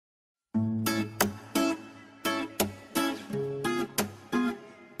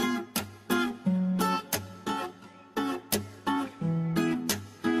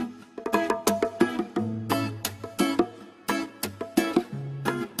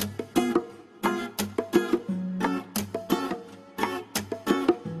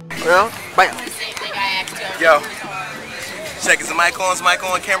Well, bam. Yo, check, is the mic on? Is the mic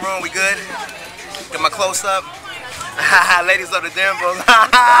on? Camera on? We good? Got my close up? Ladies of the Denver.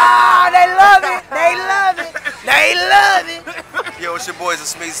 They love it. They love it. They love it. Yo, it's your boys,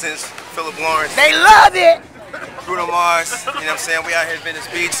 the Smeezingtons, Phillip Lawrence. They love it. Bruno Mars. You know what I'm saying? We out here at Venice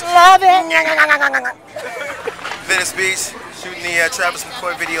Beach. Love it. Venice Beach, shooting the Travis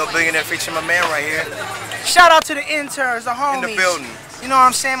McCoy video, Billionaire, featuring my man right here. Shout out to the interns, the homies. In the building. You know what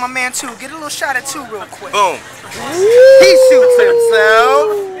I'm saying? My man, too. Get a little shot at two real quick. Boom. He shoots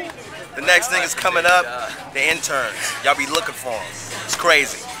himself. The next thing is coming up, the interns. Y'all be looking for them. It's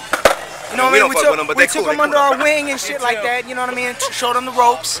crazy. You know what I mean? We took them under cool. our wing and shit like that, you know what I mean? Showed them the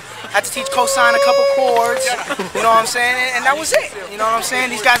ropes. Had to teach cosign a couple chords, you know what I'm saying? And that was it. You know what I'm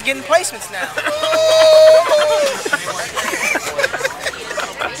saying? These guys getting placements now.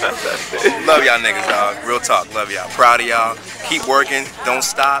 Love y'all niggas, dog. Real talk, love y'all. Proud of y'all. Keep working, don't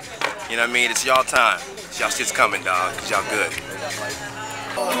stop. You know what I mean? It's y'all time. Y'all shit's coming, dog, because y'all good.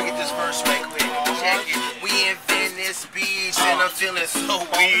 Let me get this verse right quick. Check it. We in Venice Beach and I'm feeling so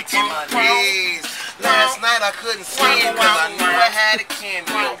weak in my knees. Last night I couldn't sleep because I knew I had a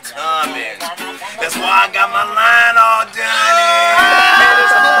cameo coming. That's why I got my line all done. And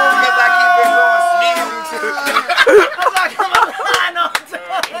it's cool because I keep it going Smeezingtons. That's why I got my line all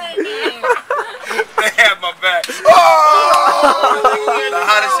done. They have my back. Oh! The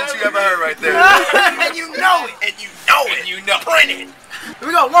hottest shit you ever heard right there. And you know it. And you know it. And you know Print it. Here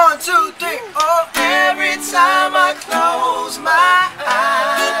we go. 1, 2, 3. Oh, every time I close my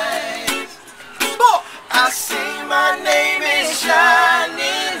eyes, I see my name in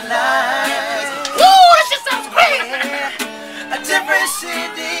shining lights. Woo, that shit sounds great. A different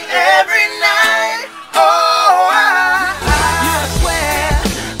city every night.